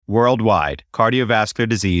Worldwide, cardiovascular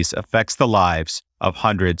disease affects the lives of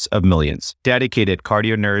hundreds of millions. Dedicated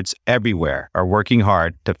cardio nerds everywhere are working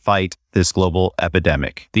hard to fight this global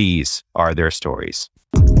epidemic. These are their stories.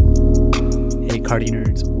 Hey, cardio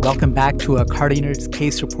nerds. Welcome back to a Cardio Nerds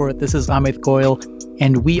Case Report. This is Amit Goyal,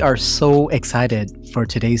 and we are so excited for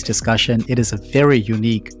today's discussion. It is a very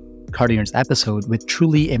unique Cardio Nerds episode with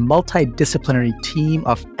truly a multidisciplinary team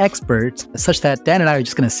of experts, such that Dan and I are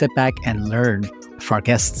just going to sit back and learn from our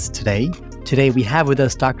guests today. Today, we have with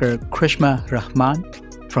us Dr. Krishma Rahman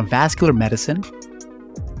from Vascular Medicine,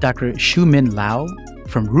 Dr. Xiumin Lau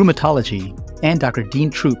from Rheumatology, and Dr.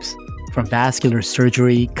 Dean Troops from Vascular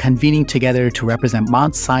Surgery, convening together to represent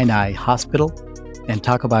Mount Sinai Hospital and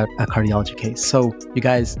talk about a cardiology case. So, you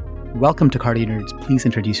guys, welcome to Cardio Nerds. Please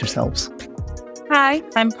introduce yourselves. Hi,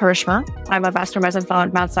 I'm Karishma. I'm a vascular medicine fellow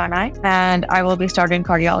at Mount Sinai, and I will be starting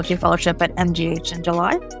cardiology fellowship at MGH in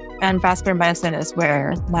July. And vascular medicine is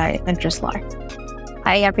where my interests lie.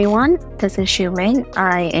 Hi, everyone. This is Xiumin.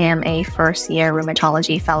 I am a first-year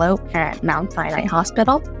rheumatology fellow at Mount Sinai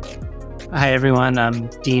Hospital. Hi, everyone. I'm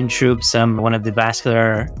Dean Troops. I'm one of the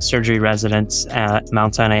vascular surgery residents at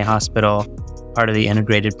Mount Sinai Hospital, part of the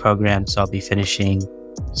integrated program. So I'll be finishing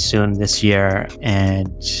soon this year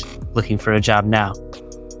and looking for a job now.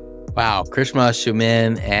 Wow, Krishma,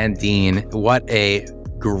 Xiumin, and Dean. What a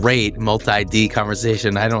great multi-D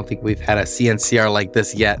conversation. I don't think we've had a CNCR like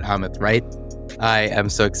this yet, Amit, right? I am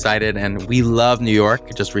so excited, and we love New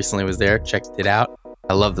York. Just recently was there, checked it out.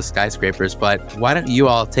 I love the skyscrapers, but why don't you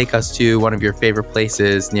all take us to one of your favorite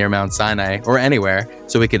places near Mount Sinai or anywhere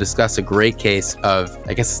so we could discuss a great case of,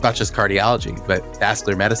 I guess it's not just cardiology, but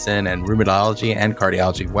vascular medicine and rheumatology and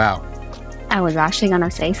cardiology. Wow. I was actually going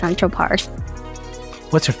to say Central Park.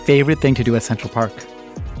 What's your favorite thing to do at Central Park?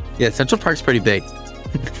 Yeah, Central Park's pretty big.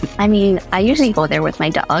 I mean, I usually go there with my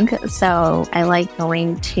dog, so I like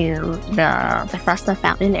going to the Bethesda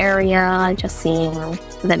Fountain area, just seeing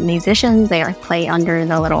the musicians. They play under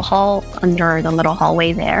the little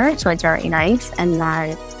hallway there, so it's very nice. And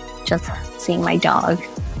then just seeing my dog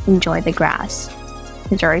enjoy the grass.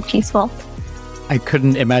 It's very peaceful. I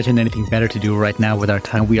couldn't imagine anything better to do right now with our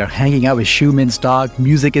time. We are hanging out with Xiumin's dog,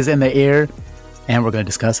 music is in the air, and we're going to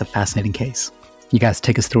discuss a fascinating case. You guys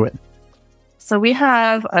take us through it. So we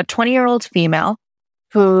have a 20-year-old female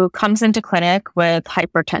who comes into clinic with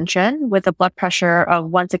hypertension with a blood pressure of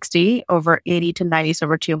 160 over 80 to 90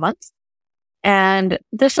 over 2 months. And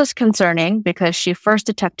this is concerning because she first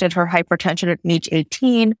detected her hypertension at age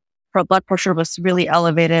 18. Her blood pressure was really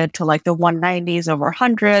elevated to like the 190s over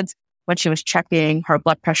 100s when she was checking her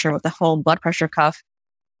blood pressure with the home blood pressure cuff.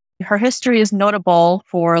 Her history is notable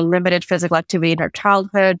for limited physical activity in her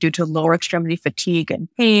childhood due to lower extremity fatigue and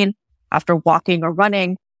pain after walking or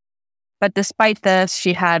running. But despite this,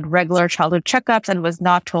 she had regular childhood checkups and was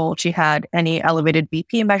not told she had any elevated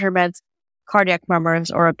BP measurements, cardiac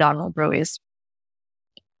murmurs, or abdominal bruits.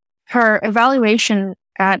 Her evaluation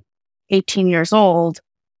at 18 years old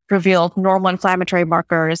revealed normal inflammatory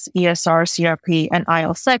markers, ESR, CRP, and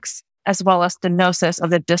IL-6, as well as stenosis of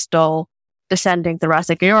the distal descending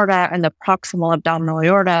thoracic aorta and the proximal abdominal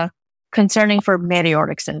aorta, concerning for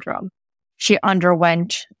mid-aortic syndrome. She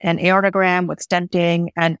underwent an aortogram with stenting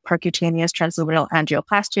and percutaneous transluminal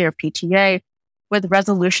angioplasty or PTA with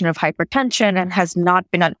resolution of hypertension and has not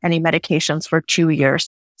been on any medications for 2 years.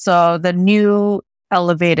 So the new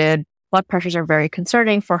elevated blood pressures are very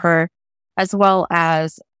concerning for her, as well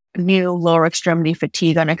as new lower extremity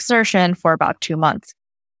fatigue on exertion for about 2 months.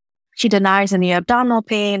 She denies any abdominal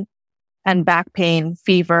pain and back pain,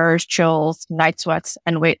 fevers, chills, night sweats,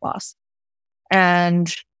 and weight loss.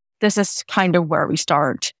 And this is kind of where we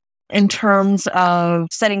start. In terms of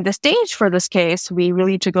setting the stage for this case, we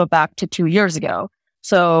really need to go back to 2 years ago.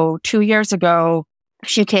 So 2 years ago,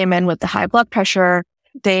 she came in with the high blood pressure.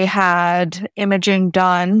 They had imaging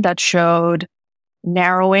done that showed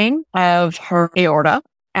narrowing of her aorta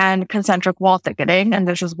and concentric wall thickening. And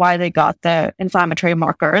this is why they got the inflammatory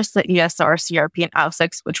markers, the ESR, CRP, and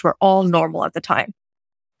IL-6, which were all normal at the time.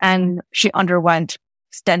 And she underwent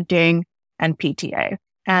stenting and PTA.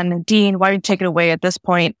 And Dean, why don't you take it away at this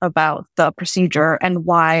point about the procedure and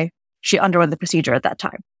why she underwent the procedure at that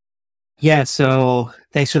time? Yeah, so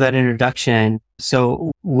thanks for that introduction.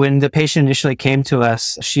 So when the patient initially came to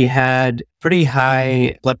us, she had pretty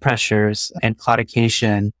high blood pressures and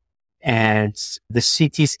claudication, and the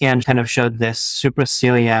CT scan kind of showed this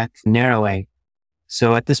supraceliac narrowing.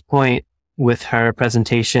 So at this point, with her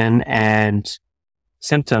presentation and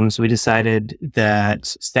symptoms, we decided that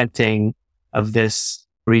stenting of this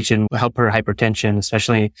region will help her hypertension,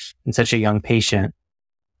 especially in such a young patient.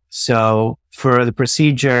 So for the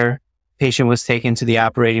procedure, patient was taken to the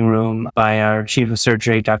operating room by our chief of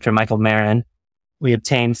surgery, Dr. Michael Marin. We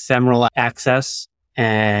obtained femoral access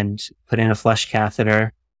and put in a flush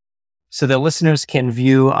catheter. So the listeners can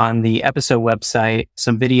view on the episode website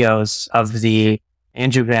some videos of the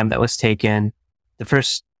angiogram that was taken. The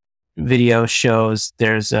first video shows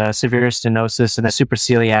there's a severe stenosis in the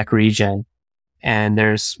supraceliac region, and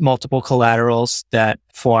there's multiple collaterals that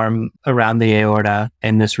form around the aorta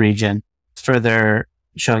in this region, further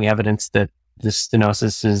showing evidence that the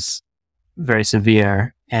stenosis is very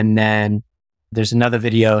severe. And then there's another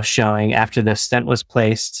video showing after the stent was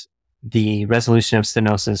placed, the resolution of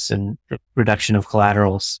stenosis and reduction of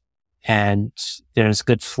collaterals. And there's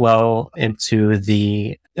good flow into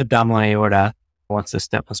the abdominal aorta once the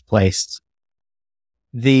stent was placed.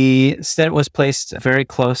 The stent was placed very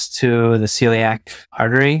close to the celiac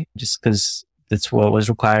artery, just because that's what was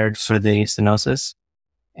required for the stenosis.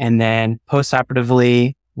 And then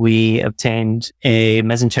postoperatively, we obtained a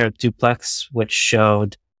mesenteric duplex, which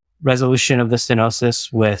showed resolution of the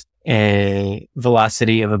stenosis with a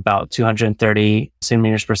velocity of about 230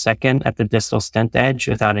 centimeters per second at the distal stent edge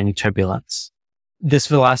without any turbulence. This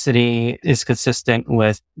velocity is consistent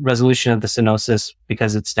with resolution of the stenosis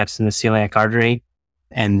because it steps in the celiac artery,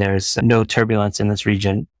 and there's no turbulence in this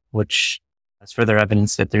region, which is further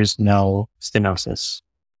evidence that there's no stenosis.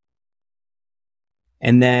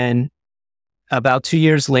 And then about 2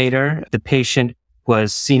 years later, the patient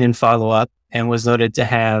was seen in follow-up and was noted to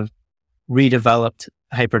have redeveloped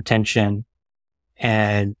hypertension.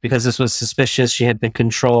 And because this was suspicious, she had been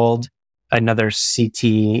controlled. Another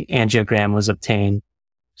CT angiogram was obtained.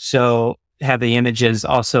 So have the images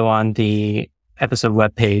also on the episode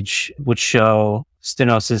webpage, which show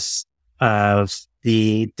stenosis of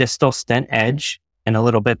the distal stent edge and a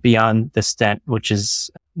little bit beyond the stent, which is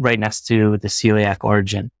right next to the celiac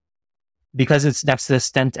origin. Because it's next to the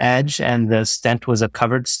stent edge and the stent was a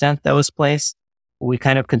covered stent that was placed, we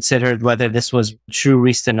kind of considered whether this was true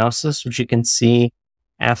restenosis, which you can see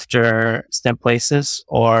after stent places,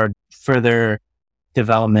 or further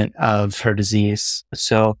development of her disease.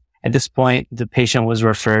 So at this point, the patient was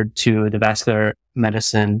referred to the vascular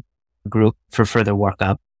medicine group for further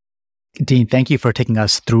workup. Dean, thank you for taking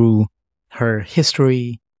us through her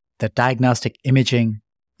history, the diagnostic imaging,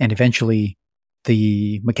 and eventually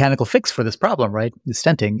the mechanical fix for this problem, right? The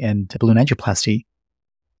stenting and balloon angioplasty.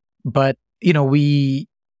 But, we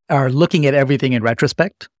are looking at everything in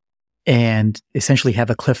retrospect and essentially have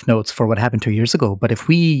a cliff notes for what happened 2 years ago. But if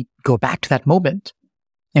we go back to that moment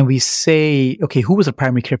and we say, okay, who was a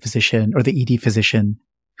primary care physician or the ED physician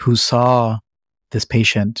who saw this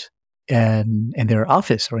patient in their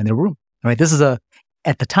office or in their room, right? This is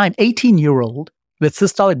at the time, 18-year-old with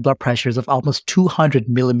systolic blood pressures of almost 200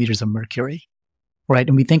 millimeters of mercury, right?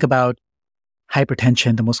 And we think about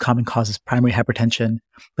hypertension, the most common cause is primary hypertension,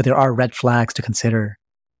 but there are red flags to consider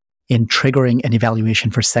in triggering an evaluation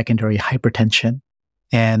for secondary hypertension.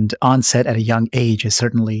 And onset at a young age is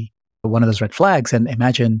certainly one of those red flags. And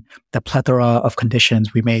imagine the plethora of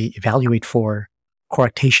conditions we may evaluate for: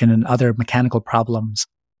 coarctation and other mechanical problems,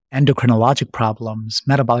 endocrinologic problems,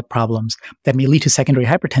 metabolic problems that may lead to secondary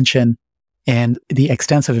hypertension, and the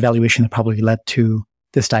extensive evaluation that probably led to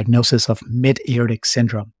this diagnosis of mid-aortic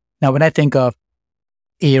syndrome. Now, when I think of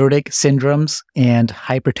aortic syndromes and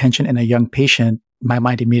hypertension in a young patient, my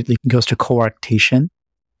mind immediately goes to coarctation,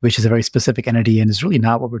 which is a very specific entity and is really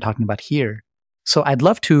not what we're talking about here. So I'd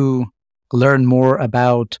love to learn more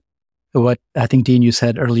about what I think, Dean, you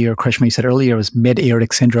said earlier, Krishma, you said earlier, was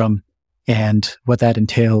mid-aortic syndrome and what that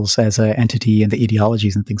entails as an entity and the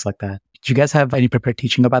etiologies and things like that. Did you guys have any prepared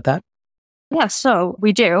teaching about that? Yeah, so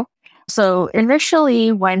we do. So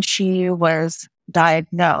initially when she was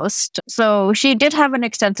diagnosed, so she did have an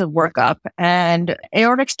extensive workup, and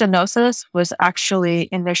aortic stenosis was actually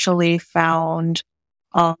initially found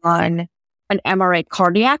on an MRA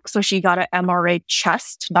cardiac. So she got an MRA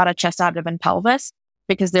chest, not a chest, abdomen, pelvis,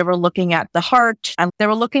 because they were looking at the heart and they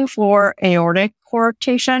were looking for aortic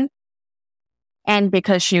coarctation. And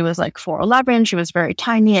because she was like 4'11", she was very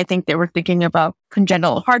tiny, I think they were thinking about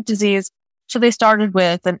congenital heart disease. So they started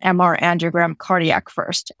with an MR angiogram cardiac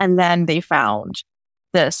first, and then they found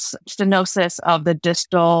this stenosis of the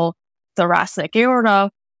distal thoracic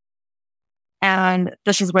aorta. And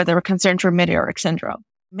this is where they were concerned for mid-aortic syndrome.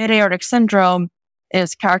 Mid-aortic syndrome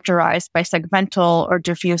is characterized by segmental or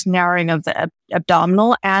diffuse narrowing of the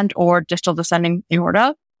abdominal and or distal descending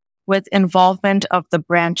aorta with involvement of the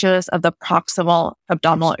branches of the proximal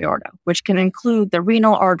abdominal aorta, which can include the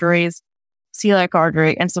renal arteries, celiac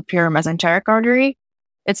artery, and superior mesenteric artery.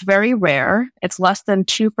 It's very rare. It's less than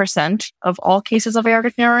 2% of all cases of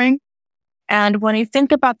aortic narrowing. And when you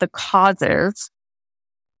think about the causes,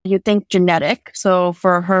 you think genetic. So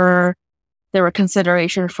for her, there were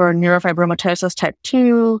consideration for neurofibromatosis type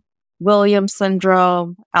 2, Williams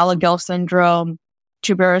syndrome, Alagille syndrome,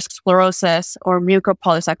 tuberous sclerosis, or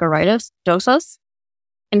mucopolysaccharidosis.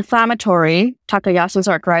 Inflammatory, Takayasu's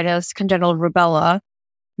arthritis, congenital rubella,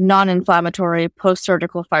 non-inflammatory,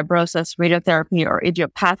 post-surgical fibrosis, radiotherapy, or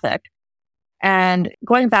idiopathic. And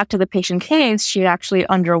going back to the patient case, she actually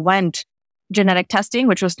underwent genetic testing,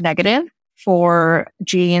 which was negative for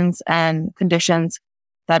genes and conditions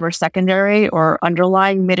that were secondary or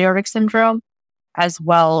underlying mid-aortic syndrome, as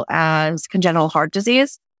well as congenital heart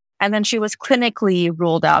disease. And then she was clinically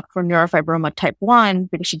ruled out for neurofibroma type 1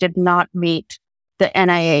 because she did not meet the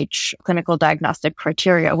NIH clinical diagnostic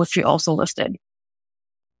criteria, which we also listed.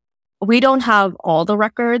 We don't have all the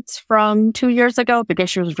records from 2 years ago because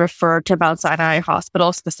she was referred to Mount Sinai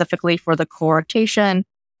Hospital specifically for the coarctation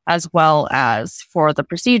as well as for the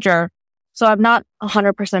procedure. So I'm not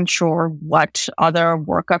 100% sure what other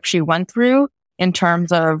workup she went through in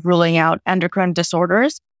terms of ruling out endocrine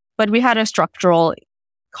disorders, but we had a structural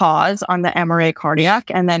cause on the MRA cardiac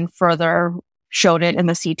and then further showed it in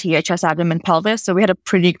the CTA chest, abdomen, pelvis. So we had a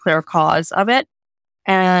pretty clear cause of it.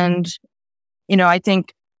 And, I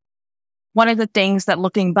think one of the things that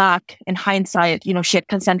looking back in hindsight, she had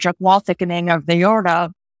concentric wall thickening of the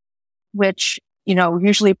aorta, which,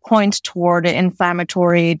 usually points toward an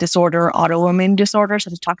inflammatory disorder, autoimmune disorder,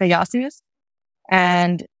 such as Takayasu's.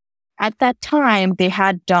 And at that time, they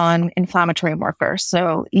had done inflammatory markers.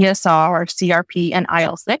 So ESR, CRP, and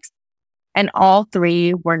IL-6, and all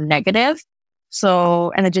three were negative.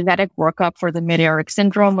 So, and the genetic workup for the mid-aortic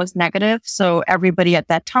syndrome was negative. So everybody at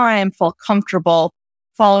that time felt comfortable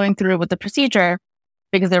following through with the procedure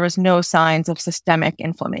because there was no signs of systemic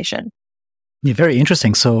inflammation. Yeah, very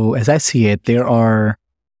interesting. So as I see it, there are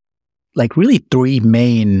really three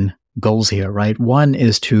main goals here, right? One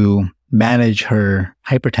is to manage her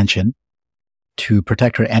hypertension, to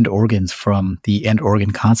protect her end organs from the end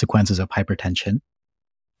organ consequences of hypertension.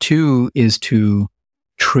 Two is to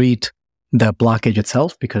treat the blockage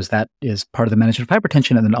itself, because that is part of the management of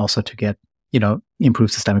hypertension, and then also to get,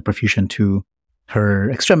 improved systemic perfusion to her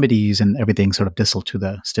extremities and everything sort of distal to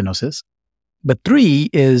the stenosis. But three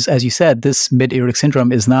is, as you said, this mid-aortic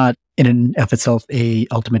syndrome is not in and of itself a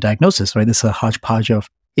ultimate diagnosis, right? This is a hodgepodge of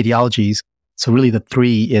etiologies. So really the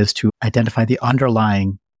three is to identify the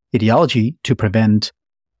underlying etiology to prevent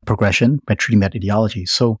progression by treating that etiology.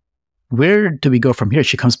 So where do we go from here?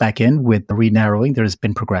 She comes back in with the re-narrowing. There's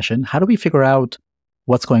been progression. How do we figure out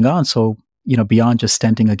what's going on? So, beyond just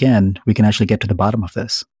stenting again, we can actually get to the bottom of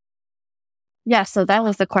this. Yeah, so that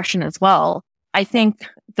was the question as well. I think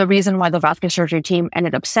the reason why the vascular surgery team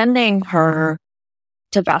ended up sending her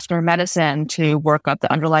to vascular medicine to work up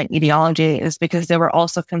the underlying etiology is because they were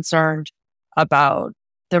also concerned about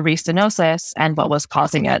the restenosis and what was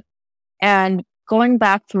causing it. And going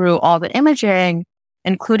back through all the imaging,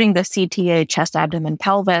 including the CTA chest, abdomen,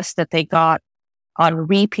 pelvis that they got on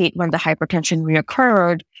repeat when the hypertension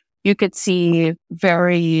reoccurred, you could see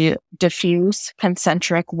very diffuse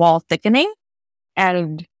concentric wall thickening.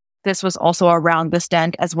 And this was also around the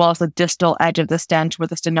stent as well as the distal edge of the stent where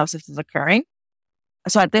the stenosis is occurring.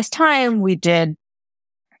 So at this time, we did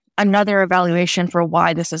another evaluation for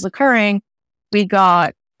why this is occurring. We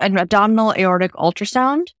got an abdominal aortic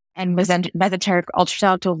ultrasound and mesenteric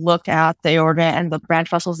ultrasound to look at the aorta and the branch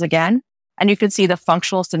vessels again. And you could see the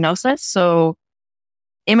functional stenosis. So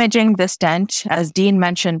imaging the stent, as Dean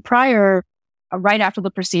mentioned prior, right after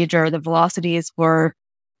the procedure, the velocities were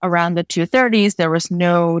around the 230s. There was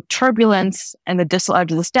no turbulence in the distal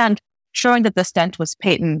edge of the stent, showing that the stent was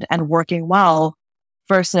patent and working well,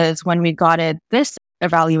 versus when we got it this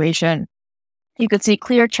evaluation, you could see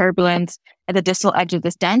clear turbulence at the distal edge of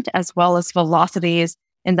the stent, as well as velocities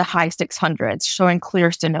in the high 600s, showing clear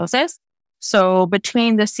stenosis. So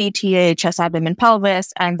between the CTA chest, abdomen,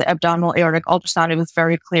 pelvis, and the abdominal aortic ultrasound, it was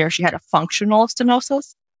very clear she had a functional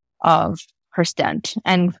stenosis of her stent.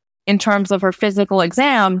 And in terms of her physical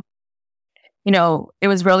exam, it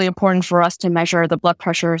was really important for us to measure the blood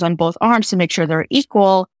pressures on both arms to make sure they're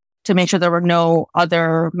equal, to make sure there were no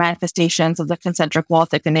other manifestations of the concentric wall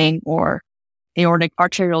thickening or aortic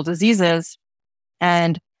arterial diseases.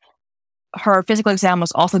 And her physical exam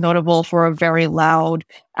was also notable for a very loud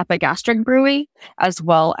epigastric bruit, as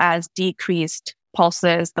well as decreased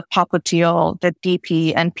pulses, the popliteal, the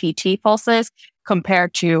DP and PT pulses,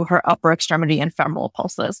 compared to her upper extremity and femoral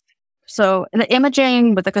pulses. So the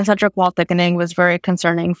imaging with the concentric wall thickening was very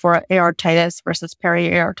concerning for aortitis versus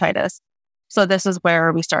peri-aortitis. So this is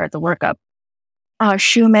where we started the workup.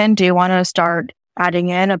 Shuman, do you want to start adding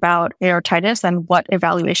in about aortitis and what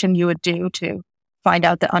evaluation you would do to find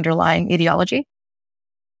out the underlying etiology?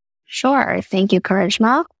 Sure. Thank you,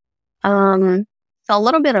 Karishma. So a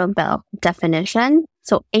little bit about definition.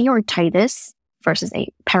 So aortitis versus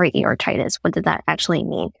periaortitis. What does that actually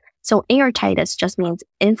mean? So aortitis just means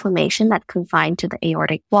inflammation that's confined to the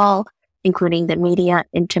aortic wall, including the media,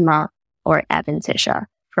 intima, or adventitia,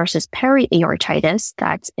 versus periaortitis,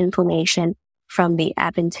 that's inflammation from the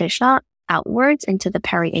adventitia outwards into the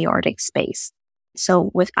periaortic space.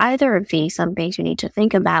 So with either of these, some things you need to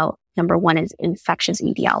think about. Number one is infectious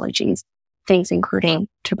etiologies, things including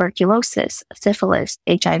tuberculosis, syphilis,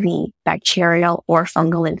 HIV, bacterial or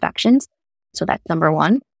fungal infections. So that's number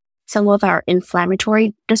one. Some of our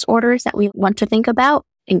inflammatory disorders that we want to think about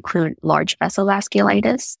include large vessel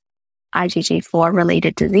vasculitis, IgG4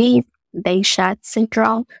 related disease, Behçet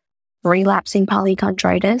syndrome, relapsing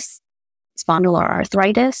polychondritis,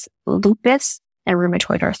 spondyloarthritis, lupus, and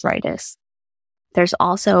rheumatoid arthritis. There's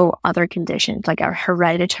also other conditions like our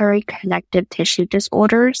hereditary connective tissue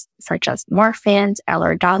disorders, such as Marfan's,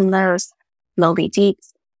 Ehlers-Danlos,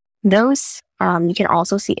 Moby-Dietz. Those, you can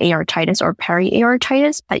also see aortitis or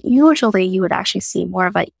periaortitis, but usually you would actually see more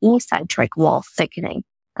of an eccentric wall thickening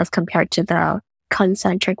as compared to the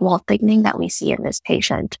concentric wall thickening that we see in this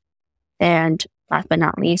patient. And last but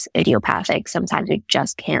not least, idiopathic. Sometimes we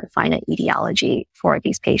just can't find an etiology for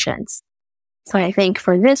these patients. So I think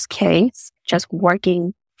for this case, just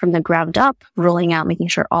working from the ground up, ruling out, making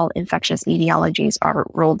sure all infectious etiologies are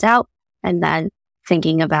ruled out, and then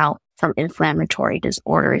thinking about some inflammatory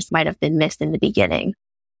disorders might have been missed in the beginning.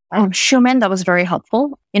 Shuman, that was very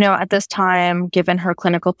helpful. At this time, given her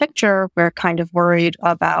clinical picture, we're kind of worried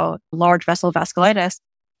about large vessel vasculitis.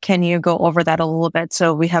 Can you go over that a little bit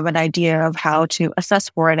so we have an idea of how to assess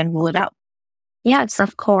for it and rule it out? Yes,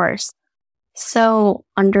 of course. So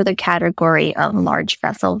under the category of large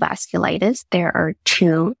vessel vasculitis, there are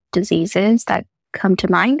two diseases that come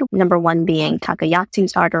to mind. Number one being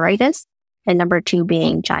Takayasu's arteritis, and number two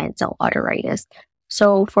being giant cell arteritis.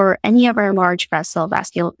 So for any of our large vessel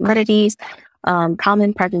vasculitides,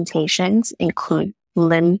 common presentations include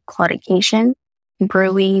limb claudication,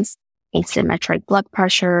 bruits, asymmetric blood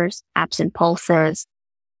pressures, absent pulses,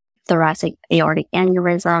 thoracic aortic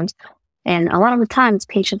aneurysms. And a lot of the times,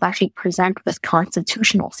 patients actually present with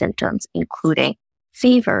constitutional symptoms, including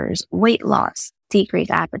fevers, weight loss,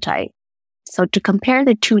 decreased appetite. So to compare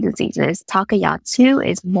the two diseases, Takayasu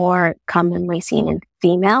is more commonly seen in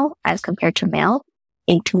female as compared to male,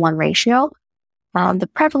 8-to-1 ratio. The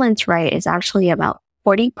prevalence rate is actually about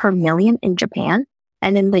 40 per million in Japan.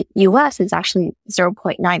 And in the US, it's actually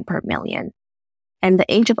 0.9 per million. And the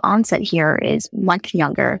age of onset here is much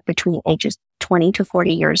younger, between ages 20 to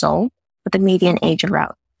 40 years old, with a median age of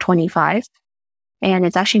around 25. And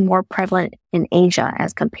it's actually more prevalent in Asia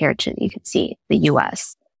as compared to, you can see, the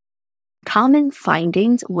US. Common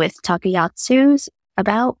findings with Takayasu's,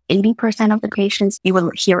 about 80% of the patients, you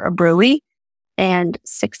will hear a bruit, and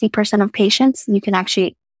 60% of patients, you can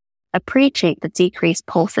actually appreciate the decreased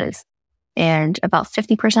pulses. And about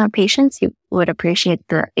 50% of patients, you would appreciate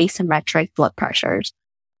the asymmetric blood pressures.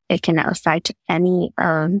 It can affect any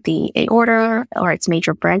of the aorta or its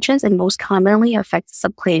major branches, and most commonly affects the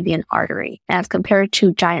subclavian artery. As compared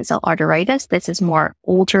to giant cell arteritis, this is more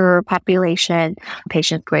older population,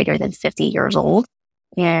 patients greater than 50 years old.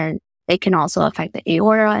 And it can also affect the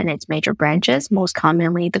aorta and its major branches, most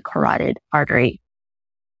commonly the carotid artery.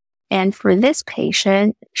 And for this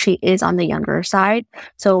patient, she is on the younger side.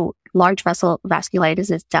 So large vessel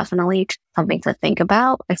vasculitis is definitely something to think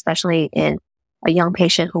about, especially in a young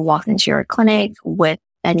patient who walks into your clinic with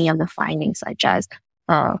any of the findings, such as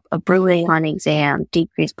a bruising on exam,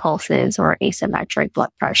 decreased pulses, or asymmetric blood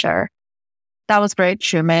pressure. That was great,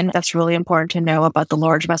 Shuman. That's really important to know about the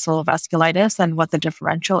large vessel vasculitis and what the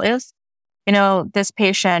differential is. This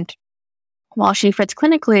patient, while she fits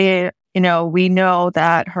clinically, we know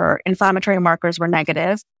that her inflammatory markers were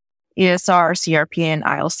negative, ESR, CRP, and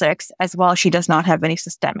IL-6, as well. She does not have any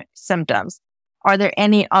systemic symptoms. Are there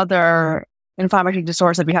any other inflammatory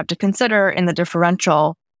disorders that we have to consider in the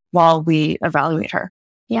differential while we evaluate her?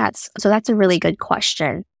 Yes, so that's a really good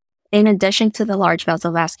question. In addition to the large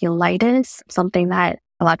vessel vasculitis, something that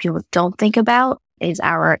a lot of people don't think about is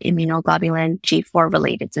our immunoglobulin G4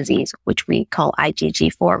 related disease, which we call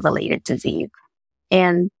IgG4 related disease.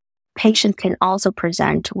 And patients can also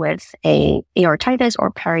present with a aortitis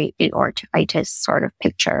or periaortitis sort of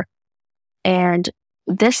picture. And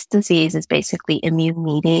this disease is basically immune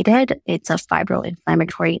mediated. It's a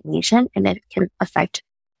fibroinflammatory lesion, and it can affect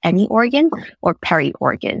any organ or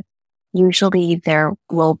peri-organ. usually there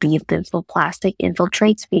will be lymphoplastic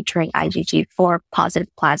infiltrates featuring IgG4 positive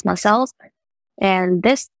plasma cells. And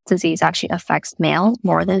this disease actually affects males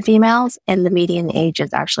more than females, and the median age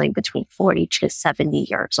is actually between 40 to 70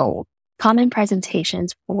 years old. Common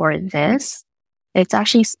presentations for this, it's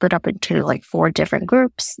actually split up into like 4 different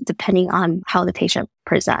groups, depending on how the patient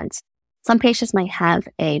presents. Some patients might have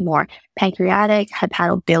a more pancreatic,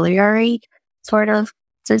 hepatobiliary sort of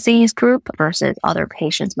disease group versus other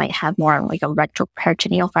patients might have more like a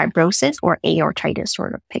retroperitoneal fibrosis or aortitis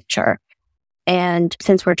sort of picture. And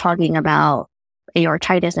since we're talking about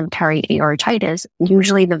aortitis and periaortitis,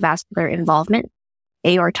 usually the vascular involvement,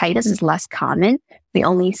 aortitis is less common. We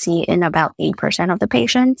only see in about 8% of the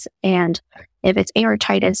patients. And if it's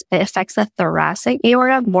aortitis, it affects the thoracic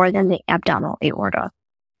aorta more than the abdominal aorta.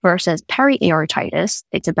 Versus periaortitis,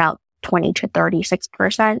 it's about 20 to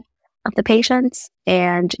 36% of the patients.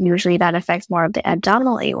 And usually that affects more of the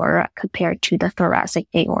abdominal aorta compared to the thoracic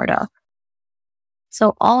aorta.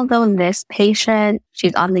 So although this patient,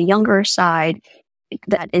 she's on the younger side,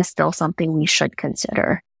 that is still something we should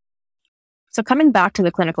consider. So coming back to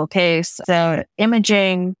the clinical case, the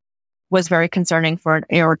imaging was very concerning for an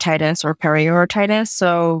aortitis or periaortitis.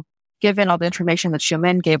 So given all the information that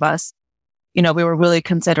Xiumin gave us, we were really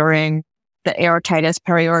considering the aortitis,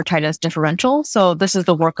 periaortitis differential. So this is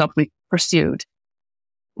the workup we pursued.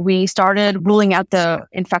 We started ruling out the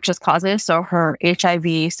infectious causes. So her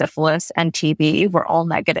HIV, syphilis, and TB were all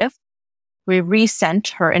negative. We resent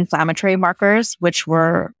her inflammatory markers, which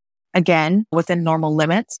were, again, within normal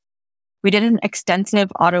limits. We did an extensive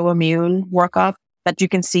autoimmune workup that you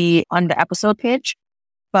can see on the episode page.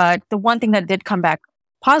 But the one thing that did come back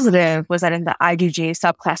positive was that in the IgG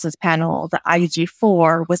subclasses panel, the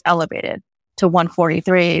IgG4 was elevated to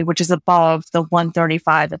 143, which is above the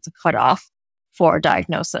 135 that's a cutoff for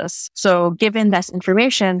diagnosis. So given this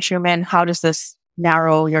information, Xiumin, how does this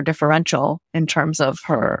narrow your differential in terms of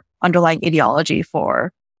her underlying etiology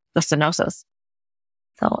for the stenosis?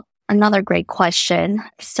 So another great question.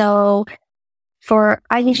 So for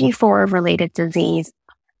IgG4 related disease,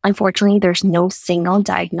 unfortunately, there's no single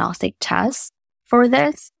diagnostic test for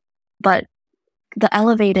this, but the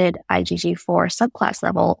elevated IgG4 subclass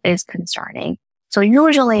level is concerning. So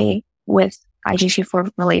usually with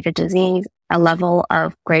IgG4 related disease, a level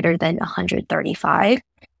of greater than 135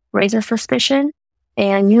 raises suspicion.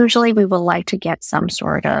 And usually we would like to get some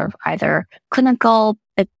sort of either clinical,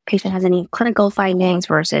 if patient has any clinical findings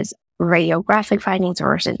versus radiographic findings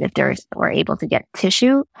versus if we're able to get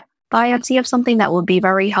tissue biopsy of something that would be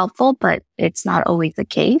very helpful, but it's not always the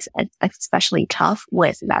case. It's especially tough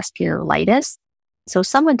with vasculitis. So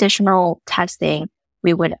some additional testing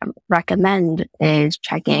we would recommend is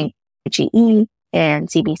checking IgE and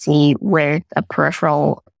CBC with a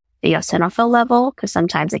peripheral eosinophil level, because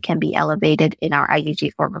sometimes it can be elevated in our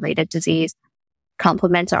IgG4 related disease.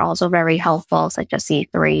 Complements are also very helpful, such as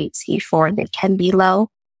C3, C4, they can be low.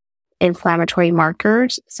 Inflammatory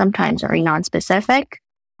markers sometimes are non-specific,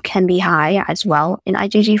 can be high as well in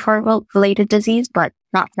IgG4 related disease, but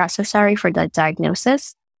not necessary for the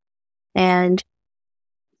diagnosis. And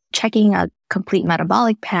checking a complete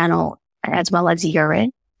metabolic panel as well as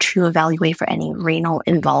urine to evaluate for any renal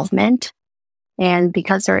involvement. And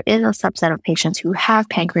because there is a subset of patients who have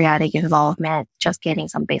pancreatic involvement, just getting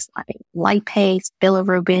some baseline lipase,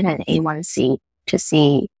 bilirubin, and A1C to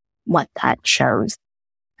see what that shows.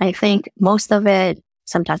 I think most of it,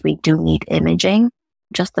 sometimes we do need imaging,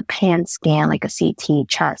 just the pan scan, like a CT,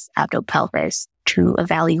 chest, abdo-pelvis, to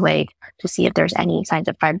evaluate to see if there's any signs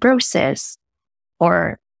of fibrosis,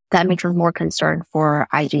 or that makes us more concerned for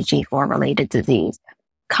IgG4 related disease.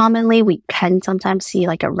 Commonly, we can sometimes see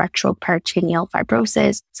like a retroperitoneal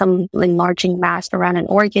fibrosis, some enlarging mass around an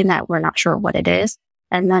organ that we're not sure what it is.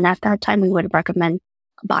 And then at that time, we would recommend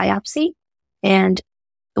biopsy. And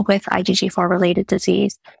with IgG4 related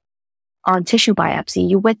disease, on tissue biopsy,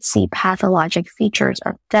 you would see pathologic features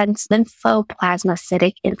of dense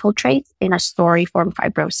lymphoplasmacytic infiltrates in a storiform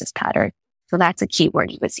fibrosis pattern. So that's a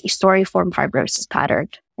keyword you would see, storiform fibrosis pattern.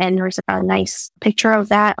 And there's a nice picture of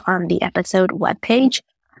that on the episode webpage.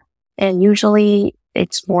 And usually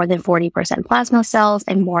it's more than 40% plasma cells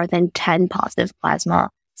and more than 10 positive plasma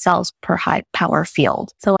cells per high power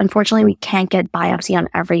field. So unfortunately, we can't get biopsy on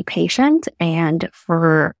every patient. And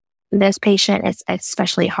for this patient, it's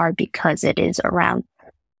especially hard because it is around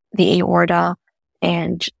the aorta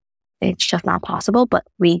and it's just not possible, but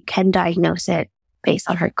we can diagnose it based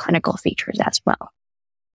on her clinical features as well.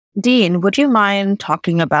 Dean, would you mind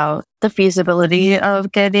talking about the feasibility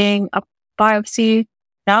of getting a biopsy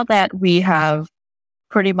now that we have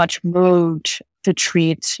pretty much moved to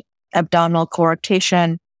treat abdominal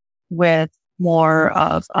coarctation with more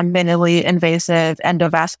of a minimally invasive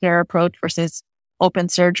endovascular approach versus open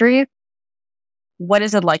surgery. What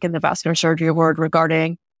is it like in the vascular surgery world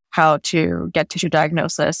regarding how to get tissue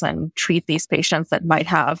diagnosis and treat these patients that might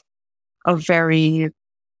have a very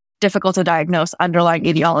difficult to diagnose underlying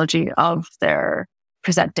etiology of their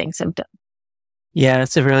presenting symptom? Yeah,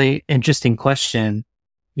 that's a really interesting question.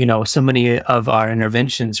 So many of our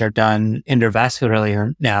interventions are done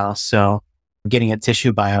endovascularly now, so getting a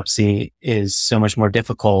tissue biopsy is so much more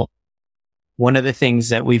difficult. One of the things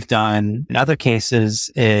that we've done in other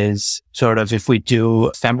cases is sort of if we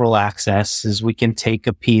do femoral access is we can take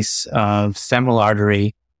a piece of femoral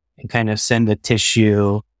artery and kind of send the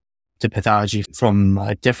tissue to pathology from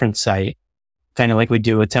a different site, kind of like we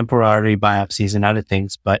do with temporal artery biopsies and other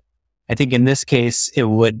things. But I think in this case, it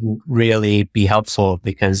wouldn't really be helpful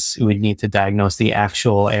because we'd need to diagnose the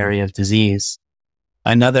actual area of disease.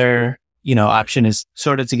 Another, option is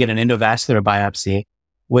sort of to get an endovascular biopsy,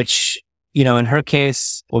 which, in her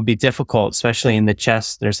case would be difficult, especially in the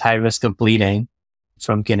chest. There's high risk of bleeding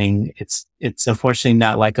from getting, it's unfortunately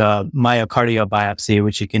not like a myocardial biopsy,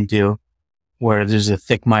 which you can do where there's a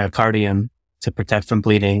thick myocardium to protect from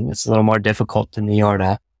bleeding. It's a little more difficult than the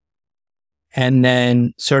aorta. And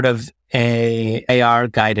then sort of a AR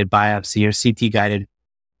guided biopsy or CT guided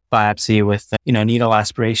biopsy with, needle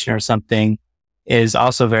aspiration or something is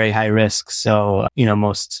also very high risk. So,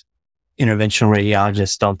 most interventional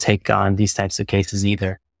radiologists don't take on these types of cases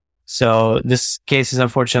either. So this case is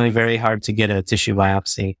unfortunately very hard to get a tissue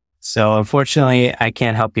biopsy. So unfortunately, I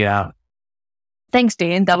can't help you out. Thanks,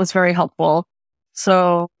 Dean. That was very helpful.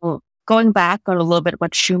 So going back on a little bit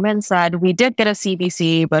what Schumann said, we did get a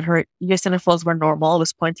CBC, but her eosinophils were normal. It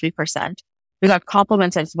was 0.3%. We got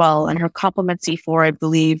complements as well. And her complement C4, I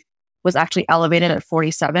believe, was actually elevated at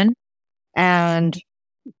 47. And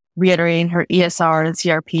reiterating, her ESR and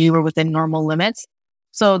CRP were within normal limits.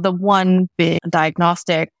 So the one big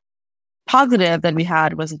diagnostic positive that we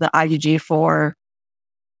had was the IgG4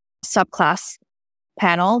 subclass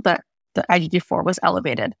panel, that the IgG4 was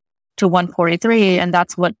elevated to 143. And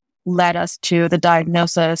that's what led us to the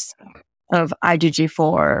diagnosis of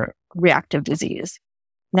IgG4 reactive disease.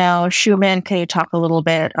 Now, Schumann, can you talk a little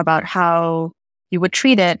bit about how you would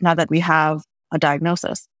treat it now that we have a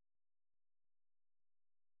diagnosis?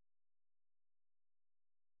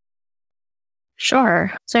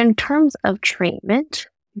 Sure. So in terms of treatment,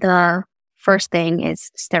 the first thing is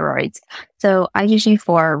steroids. So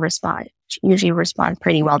IgG4 usually respond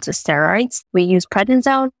pretty well to steroids. We use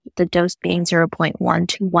prednisone, the dose being 0.1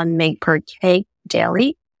 to 1 mg per kg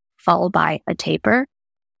daily, followed by a taper.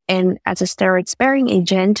 And as a steroid-sparing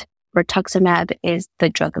agent, rituximab is the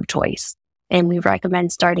drug of choice. And we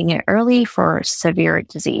recommend starting it early for severe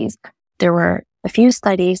disease. There were a few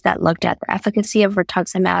studies that looked at the efficacy of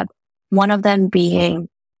rituximab, one of them being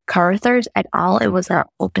Carruthers et al. It was an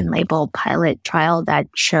open-label pilot trial that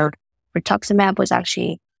showed rituximab was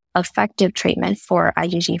actually effective treatment for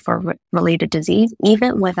IgG4-related disease,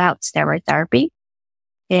 even without steroid therapy.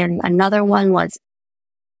 And another one was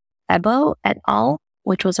Ebo et al.,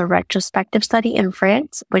 which was a retrospective study in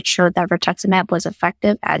France, which showed that rituximab was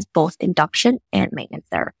effective as both induction and maintenance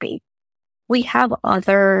therapy. We have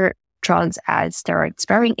other drugs as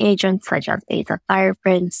steroid-sparing agents, such as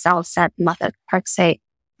azathioprine, Cellcept, methotrexate,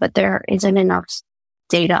 but there isn't enough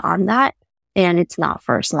data on that, and it's not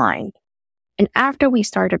first line. And after we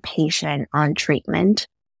start a patient on treatment,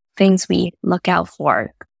 things we look out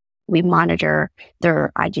for, we monitor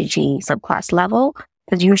their IgG subclass level,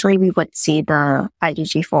 because usually we would see the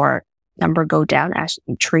IgG4 number go down as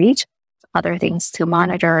we treat. Other things to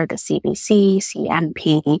monitor, the CBC,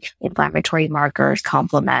 CMP, inflammatory markers,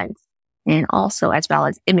 complements, and also as well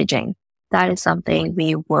as imaging. That is something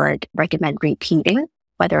we would recommend repeating,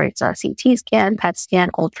 whether it's a CT scan, PET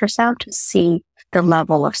scan, ultrasound, to see the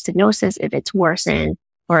level of stenosis, if it's worsened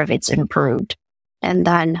or if it's improved. And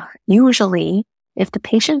then usually, if the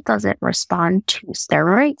patient doesn't respond to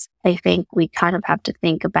steroids, I think we kind of have to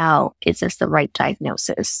think about, is this the right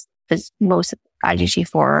diagnosis? Because most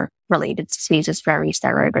IgG4 related disease is very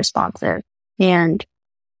steroid responsive. And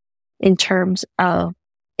in terms of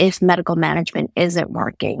if medical management isn't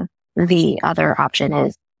working, the other option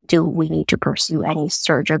is, do we need to pursue any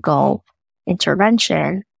surgical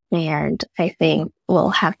intervention? And I think we'll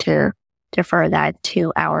have to defer that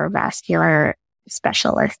to our vascular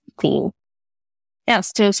specialist team.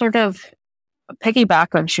 Yes, to sort of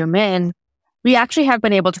piggyback on Schumann, we actually have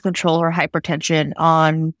been able to control her hypertension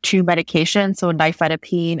on 2 medications, so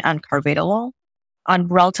nifedipine and carvedilol. On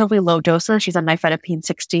relatively low doses, she's on nifedipine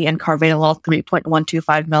 60 and carvedilol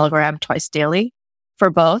 3.125 milligram twice daily for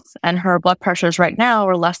both. And her blood pressures right now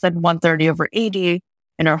are less than 130/80,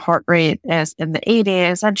 and her heart rate is in the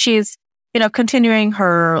 80s. And she's, continuing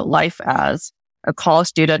her life as a college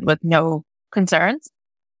student with no concerns.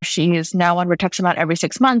 She's now on rituximab every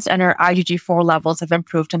 6 months, and her IgG4 levels have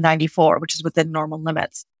improved to 94, which is within normal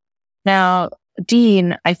limits. Now,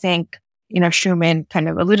 Dean, I think, Shuman kind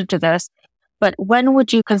of alluded to this, but when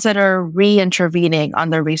would you consider re-intervening on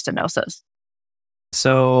the restenosis?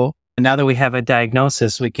 So now that we have a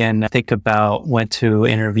diagnosis, we can think about when to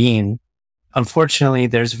intervene. Unfortunately,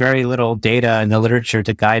 there's very little data in the literature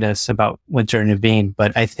to guide us about when to intervene,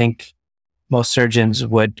 but I think most surgeons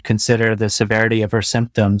would consider the severity of her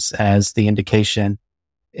symptoms as the indication.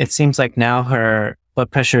 It seems like now her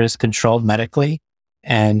blood pressure is controlled medically,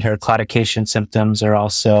 and her claudication symptoms are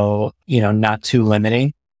also, not too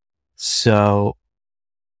limiting. So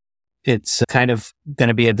it's kind of going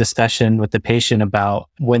to be a discussion with the patient about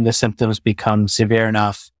when the symptoms become severe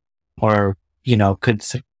enough, or, could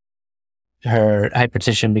her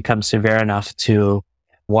hypertension become severe enough to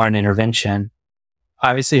warrant intervention.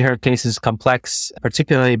 Obviously, her case is complex,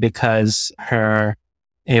 particularly because her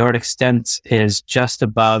aortic stent is just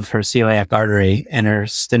above her celiac artery and her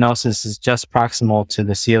stenosis is just proximal to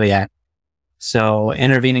the celiac. So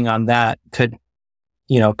intervening on that could,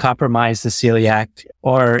 compromise the celiac,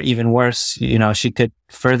 or even worse, she could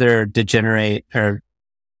further degenerate or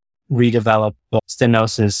redevelop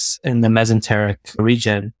stenosis in the mesenteric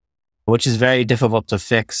region, which is very difficult to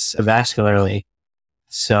fix vascularly.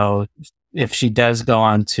 So if she does go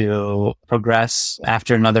on to progress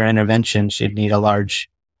after another intervention, she'd need a large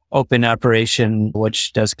open operation,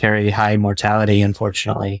 which does carry high mortality,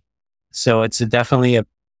 unfortunately. So it's definitely a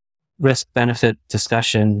risk-benefit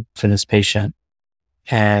discussion for this patient,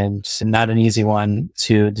 and not an easy one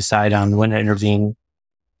to decide on when to intervene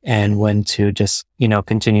and when to just,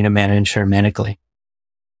 continue to manage her medically.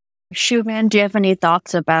 Shuman, do you have any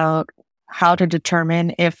thoughts about how to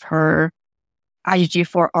determine if her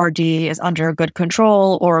IgG4-RD is under good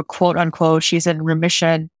control, or quote unquote, she's in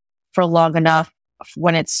remission for long enough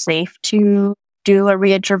when it's safe to do a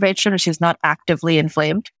reintervention, or she's not actively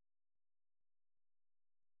inflamed?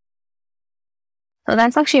 So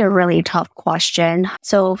that's actually a really tough question.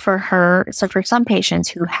 So for some patients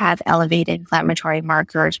who have elevated inflammatory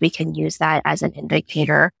markers, we can use that as an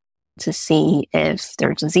indicator to see if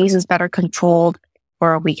their disease is better controlled,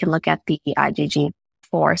 or we can look at the IgG4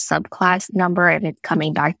 subclass number, and it's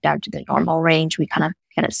coming back down to the normal range. We kind of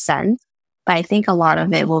get a sense. But I think a lot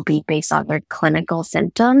of it will be based on their clinical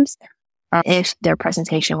symptoms. If their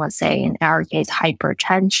presentation was, say, in our case,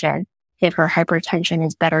 hypertension, if her hypertension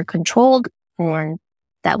is better controlled, or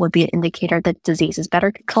that would be an indicator that disease is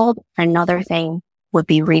better controlled. Another thing would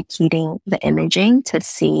be repeating the imaging to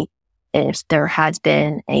see if there has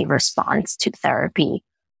been a response to therapy.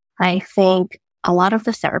 I think a lot of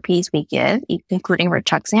the therapies we give, including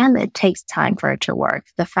rituximab, it takes time for it to work.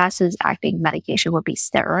 The fastest acting medication would be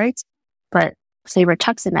steroids, but say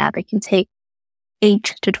rituximab, it can take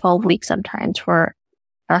 8 to 12 weeks sometimes for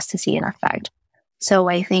us to see an effect. So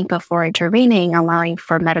I think before intervening, allowing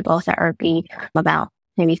for medical therapy about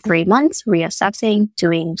maybe 3 months, reassessing,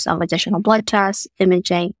 doing some additional blood tests,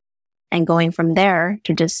 imaging, and going from there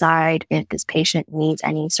to decide if this patient needs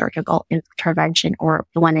any surgical intervention or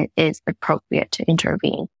when it is appropriate to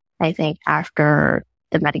intervene. I think after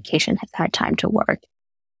the medication has had time to work.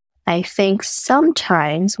 I think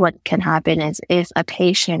sometimes what can happen is if a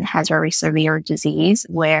patient has very severe disease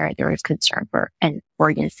where there is concern for an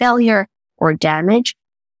organ failure or damage,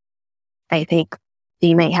 I think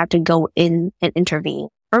you may have to go in and intervene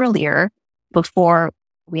earlier before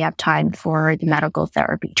we have time for the medical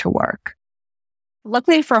therapy to work.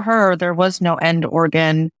 Luckily for her, there was no end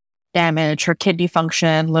organ damage. Her kidney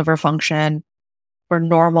function, liver function were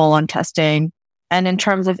normal on testing. And in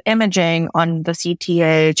terms of imaging on the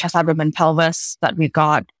CTA, chest, abdomen, pelvis that we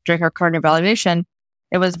got during her current evaluation,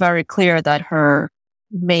 it was very clear that her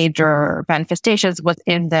major manifestations was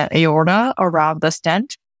in the aorta around the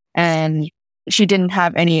stent, and she didn't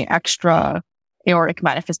have any extra aortic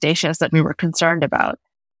manifestations that we were concerned about.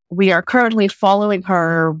 We are currently following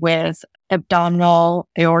her with abdominal,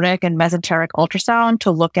 aortic, and mesenteric ultrasound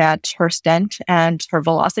to look at her stent and her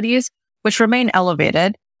velocities, which remain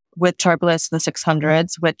elevated with turbulence in the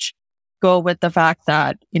 600s, which go with the fact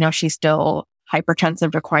that, she's still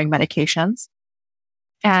hypertensive, requiring medications.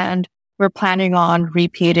 And we're planning on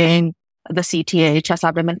repeating the CTA, chest,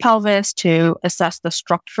 abdomen, pelvis, to assess the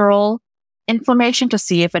structural inflammation to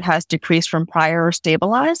see if it has decreased from prior or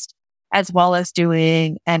stabilized, as well as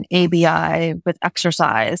doing an ABI with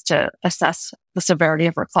exercise to assess the severity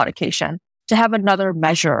of her claudication, to have another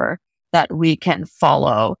measure that we can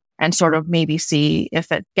follow and sort of maybe see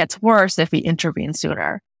if it gets worse if we intervene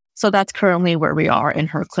sooner. So that's currently where we are in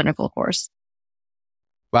her clinical course.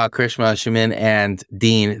 Wow, Krishma, Shumin, and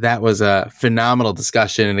Dean, that was a phenomenal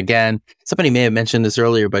discussion. And again, somebody may have mentioned this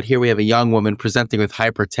earlier, but here we have a young woman presenting with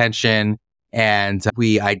hypertension, and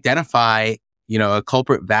we identify, a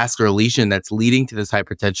culprit vascular lesion that's leading to this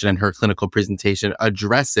hypertension in her clinical presentation,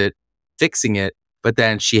 address it, fixing it, but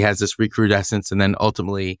then she has this recrudescence, and then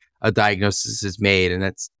ultimately a diagnosis is made, and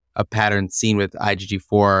that's a pattern seen with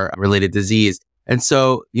IgG4 related disease. And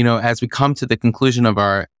so, as we come to the conclusion of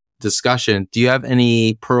our discussion, do you have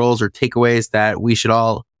any pearls or takeaways that we should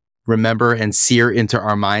all remember and sear into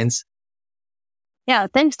our minds? Yeah,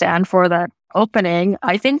 thanks, Dan, for that opening.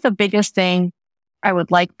 I think the biggest thing I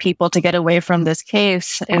would like people to get away from this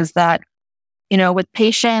case is that, with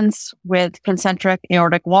patients with concentric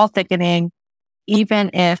aortic wall thickening,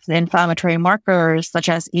 even if the inflammatory markers such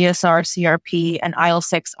as ESR, CRP, and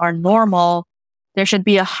IL-6 are normal, there should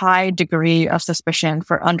be a high degree of suspicion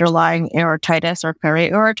for underlying aortitis or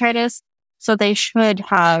peri-aortitis. So they should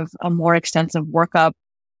have a more extensive workup,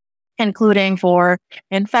 including for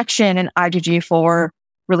infection and IgG4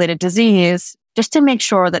 related disease, just to make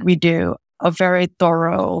sure that we do a very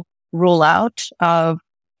thorough rule out of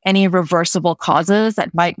any reversible causes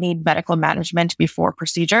that might need medical management before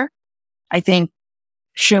procedure. I think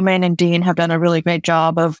Shumin and Dean have done a really great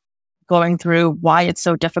job of going through why it's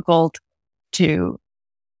so difficult to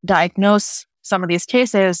diagnose some of these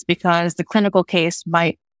cases, because the clinical case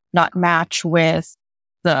might not match with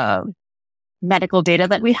the medical data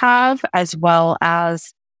that we have, as well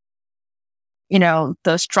as,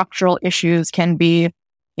 the structural issues can be,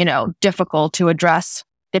 difficult to address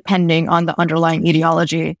depending on the underlying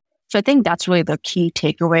etiology. So I think that's really the key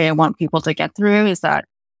takeaway I want people to get through, is that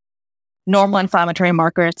normal inflammatory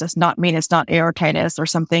markers does not mean it's not aortitis or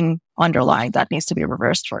something underlying that needs to be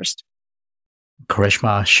reversed first.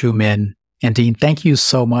 Karishma, Shumin, and Dean, thank you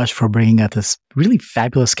so much for bringing up this really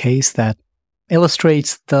fabulous case that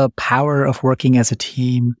illustrates the power of working as a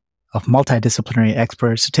team of multidisciplinary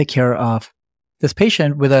experts to take care of this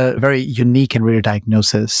patient with a very unique and rare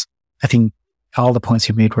diagnosis. I think all the points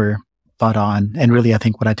you made were spot on. And really, I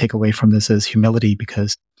think what I take away from this is humility,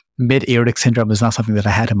 because mid-aortic syndrome is not something that I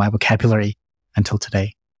had in my vocabulary until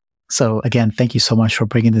today. So again, thank you so much for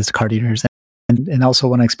bringing this to CardioNerds. And also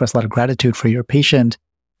want to express a lot of gratitude for your patient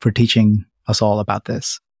for teaching us all about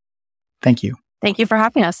this. Thank you. Thank you for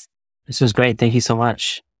having us. This was great. Thank you so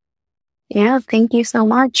much. Yeah, thank you so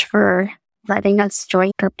much for letting us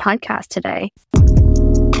join your podcast today.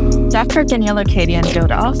 Dr. Daniela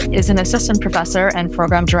Kadian-Dodov is an assistant professor and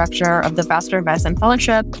program director of the Vascular Medicine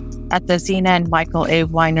Fellowship at the Zena and Michael A.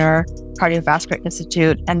 Weiner Cardiovascular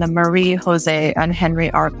Institute and the Marie Jose and Henry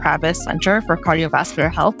R. Kravis Center for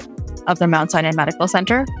Cardiovascular Health of the Mount Sinai Medical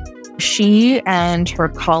Center. She and her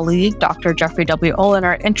colleague, Dr. Jeffrey W. Olin,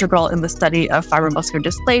 are integral in the study of fibromuscular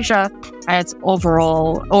dysplasia and its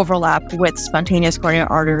overall overlap with spontaneous coronary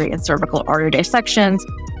artery and cervical artery dissections.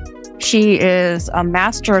 She is a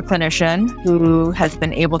master clinician who has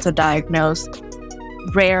been able to diagnose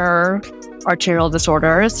rare arterial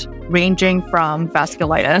disorders ranging from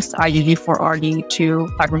vasculitis, IgG4-RD, to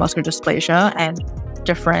fibromuscular dysplasia and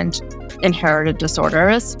different inherited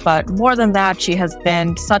disorders. But more than that, she has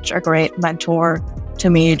been such a great mentor to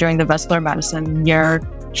me during the vascular medicine year.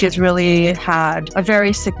 She has really had a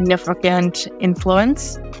very significant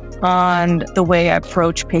influence on the way I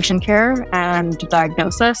approach patient care and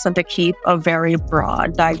diagnosis, and to keep a very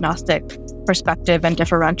broad diagnostic perspective and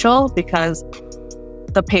differential, because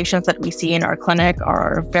the patients that we see in our clinic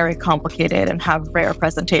are very complicated and have rare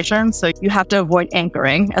presentations. So you have to avoid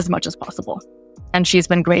anchoring as much as possible. And she's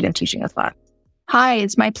been great in teaching us that. Hi,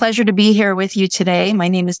 it's my pleasure to be here with you today. My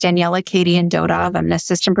name is Daniela Kadian-Dodov. I'm an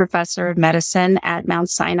assistant professor of medicine at Mount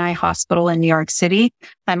Sinai Hospital in New York City.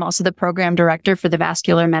 I'm also the program director for the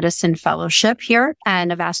Vascular Medicine Fellowship here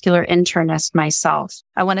and a vascular internist myself.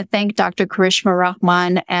 I want to thank Dr. Karishma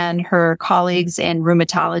Rahman and her colleagues in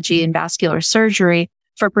rheumatology and vascular surgery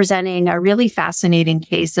for presenting a really fascinating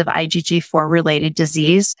case of IgG4-related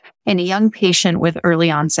disease in a young patient with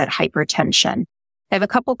early onset hypertension. I have a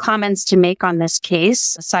couple comments to make on this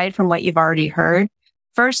case, aside from what you've already heard.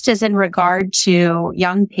 First is in regard to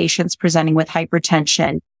young patients presenting with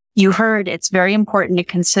hypertension. You heard it's very important to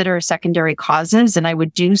consider secondary causes, and I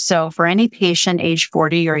would do so for any patient age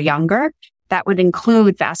 40 or younger. That would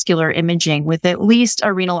include vascular imaging with at least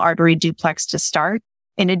a renal artery duplex to start,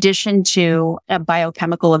 in addition to a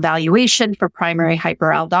biochemical evaluation for primary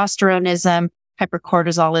hyperaldosteronism,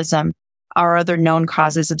 hypercortisolism, or other known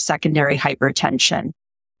causes of secondary hypertension.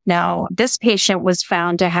 Now, this patient was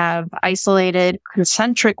found to have isolated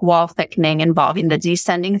concentric wall thickening involving the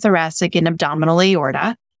descending thoracic and abdominal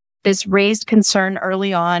aorta. This raised concern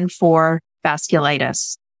early on for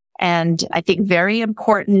vasculitis. And I think very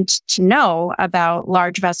important to know about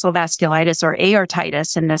large vessel vasculitis or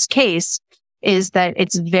aortitis in this case is that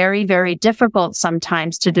it's very, very difficult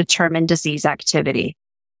sometimes to determine disease activity.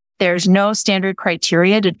 There's no standard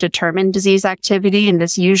criteria to determine disease activity, and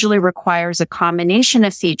this usually requires a combination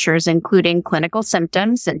of features, including clinical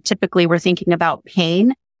symptoms, and typically we're thinking about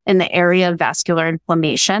pain in the area of vascular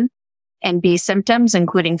inflammation, and B symptoms,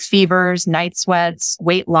 including fevers, night sweats,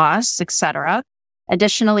 weight loss, etc.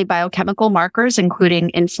 Additionally, biochemical markers,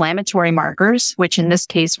 including inflammatory markers, which in this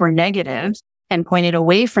case were negative and pointed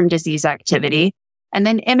away from disease activity, and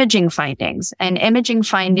then imaging findings. And imaging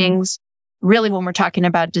findings, really when we're talking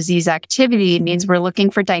about disease activity, it means we're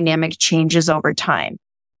looking for dynamic changes over time.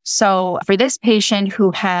 So for this patient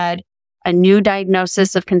who had a new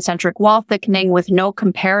diagnosis of concentric wall thickening with no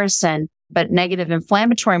comparison, but negative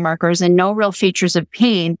inflammatory markers and no real features of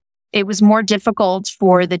pain, it was more difficult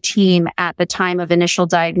for the team at the time of initial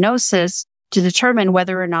diagnosis to determine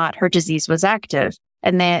whether or not her disease was active,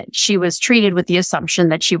 and that she was treated with the assumption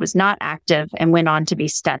that she was not active and went on to be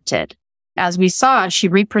stented. As we saw, she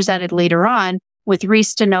represented later on with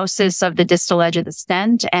restenosis of the distal edge of the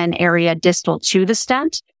stent and area distal to the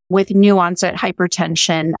stent with new onset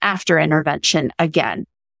hypertension after intervention again.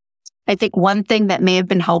 I think one thing that may have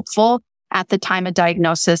been helpful at the time of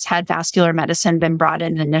diagnosis, had vascular medicine been brought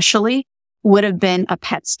in initially, would have been a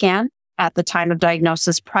PET scan at the time of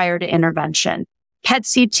diagnosis prior to intervention. PET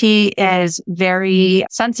CT is very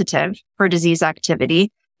sensitive for disease activity.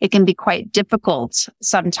 It can be quite difficult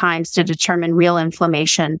sometimes to determine real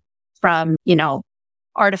inflammation from,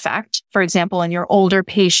 artifact. For example, in your older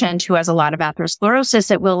patient who has a lot of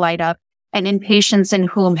atherosclerosis, it will light up. And in patients in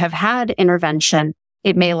whom have had intervention,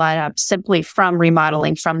 it may light up simply from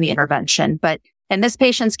remodeling from the intervention. But in this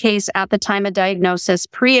patient's case, at the time of diagnosis,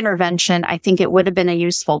 pre-intervention, I think it would have been a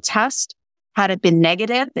useful test. Had it been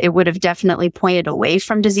negative, it would have definitely pointed away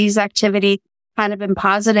from disease activity. Had it been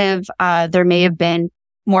positive, there may have been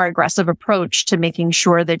more aggressive approach to making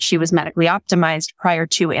sure that she was medically optimized prior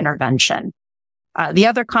to intervention. The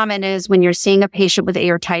other comment is when you're seeing a patient with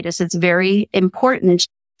aortitis, it's very important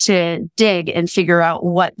to dig and figure out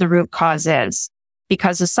what the root cause is.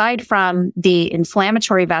 Because aside from the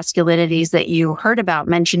inflammatory vasculitides that you heard about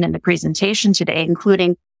mentioned in the presentation today,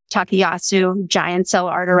 including Takayasu, giant cell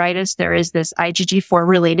arteritis, there is this IgG4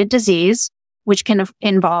 related disease, which can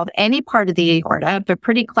involve any part of the aorta, but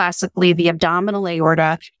pretty classically the abdominal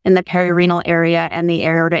aorta in the perirenal area and the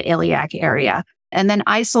aorta iliac area. And then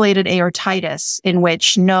isolated aortitis in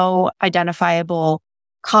which no identifiable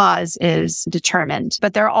cause is determined.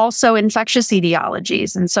 But there are also infectious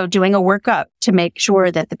etiologies. And so doing a workup to make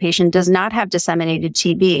sure that the patient does not have disseminated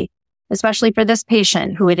TB, especially for this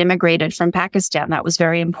patient who had immigrated from Pakistan, that was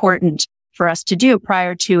very important for us to do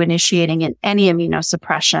prior to initiating any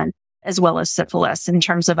immunosuppression, as well as syphilis in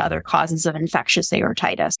terms of other causes of infectious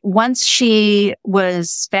aortitis. Once she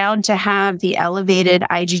was found to have the elevated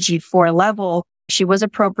IgG4 level, she was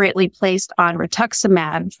appropriately placed on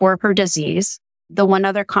rituximab for her disease. The one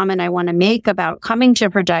other comment I want to make about coming to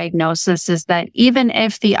her diagnosis is that even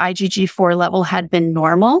if the IgG4 level had been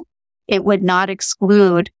normal, it would not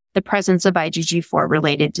exclude the presence of IgG4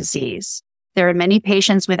 related disease. There are many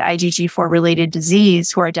patients with IgG4 related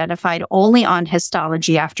disease who are identified only on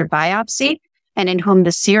histology after biopsy and in whom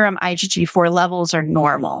the serum IgG4 levels are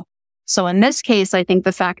normal. So in this case, I think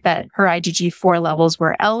the fact that her IgG4 levels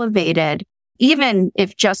were elevated, even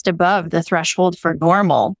if just above the threshold for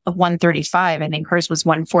normal of 135, I think hers was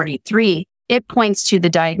 143, it points to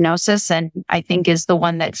the diagnosis and I think is the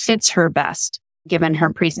one that fits her best given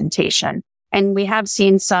her presentation. And we have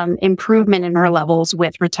seen some improvement in her levels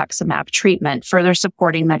with rituximab treatment, further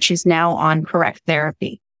supporting that she's now on correct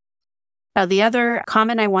therapy. Now, the other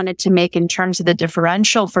comment I wanted to make in terms of the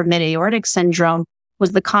differential for mid-aortic syndrome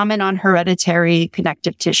was the comment on hereditary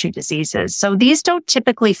connective tissue diseases. So these don't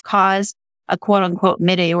typically cause a quote unquote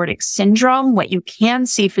mid-aortic syndrome. What you can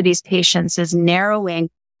see for these patients is narrowing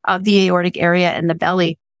of the aortic area in the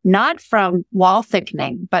belly, not from wall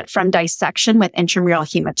thickening, but from dissection with intramural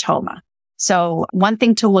hematoma. So one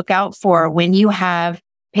thing to look out for when you have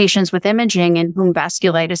patients with imaging in whom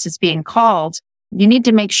vasculitis is being called, you need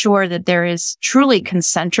to make sure that there is truly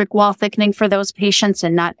concentric wall thickening for those patients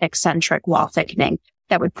and not eccentric wall thickening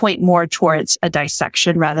that would point more towards a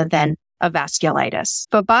dissection rather than a vasculitis.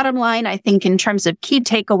 But bottom line, I think in terms of key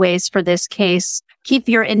takeaways for this case, Keep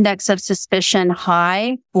your index of suspicion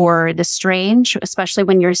high for the strange, especially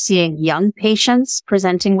when you're seeing young patients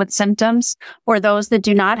presenting with symptoms or those that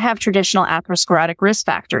do not have traditional atherosclerotic risk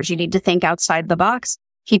factors. You need to think outside the box,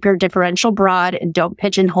 keep your differential broad, and don't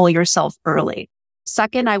pigeonhole yourself early.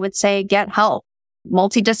 Second, I would say get help.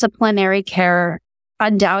 Multidisciplinary care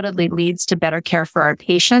undoubtedly leads to better care for our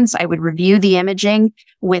patients. I would review the imaging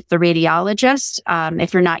with the radiologist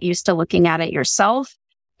if you're not used to looking at it yourself,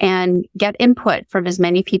 and get input from as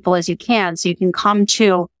many people as you can so you can come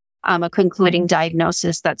to a concluding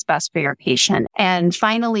diagnosis that's best for your patient. And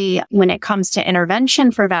finally, when it comes to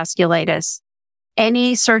intervention for vasculitis,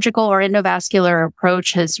 any surgical or endovascular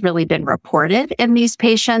approach has really been reported in these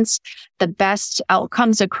patients. The best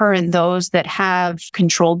outcomes occur in those that have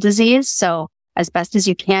controlled disease. So as best as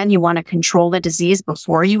you can, you want to control the disease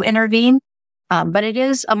before you intervene. But it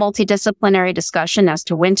is a multidisciplinary discussion as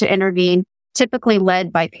to when to intervene, typically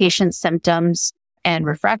led by patient symptoms and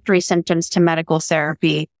refractory symptoms to medical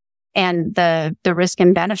therapy and the risk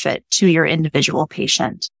and benefit to your individual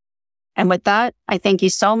patient. And with that, I thank you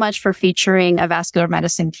so much for featuring a vascular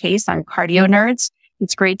medicine case on Cardio Nerds.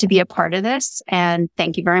 It's great to be a part of this, and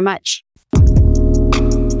thank you very much.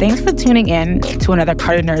 Thanks for tuning in to another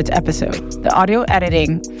Cardio Nerds episode. The audio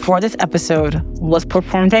editing for this episode was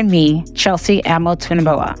performed by me, Chelsea Amo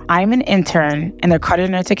Twinboa. I'm an intern in the Cardio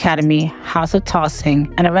Nerds Academy, House of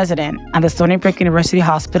Tossing, and a resident at the Stony Brook University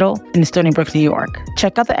Hospital in Stony Brook, New York.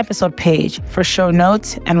 Check out the episode page for show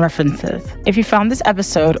notes and references. If you found this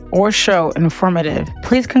episode or show informative,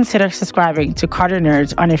 please consider subscribing to Cardio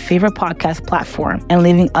Nerds on your favorite podcast platform and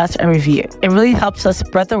leaving us a review. It really helps us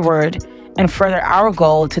spread the word and further our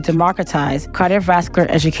goal to democratize cardiovascular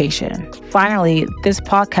education. Finally, this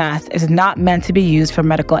podcast is not meant to be used for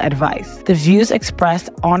medical advice. The views expressed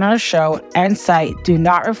on our show and site do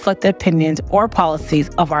not reflect the opinions or policies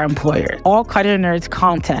of our employers. All Cardio Nerds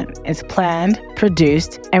content is planned,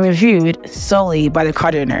 produced, and reviewed solely by the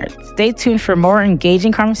Cardio Nerds. Stay tuned for more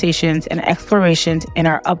engaging conversations and explorations in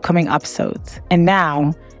our upcoming episodes. And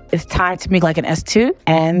now, it's time to make like an S2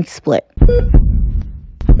 and split.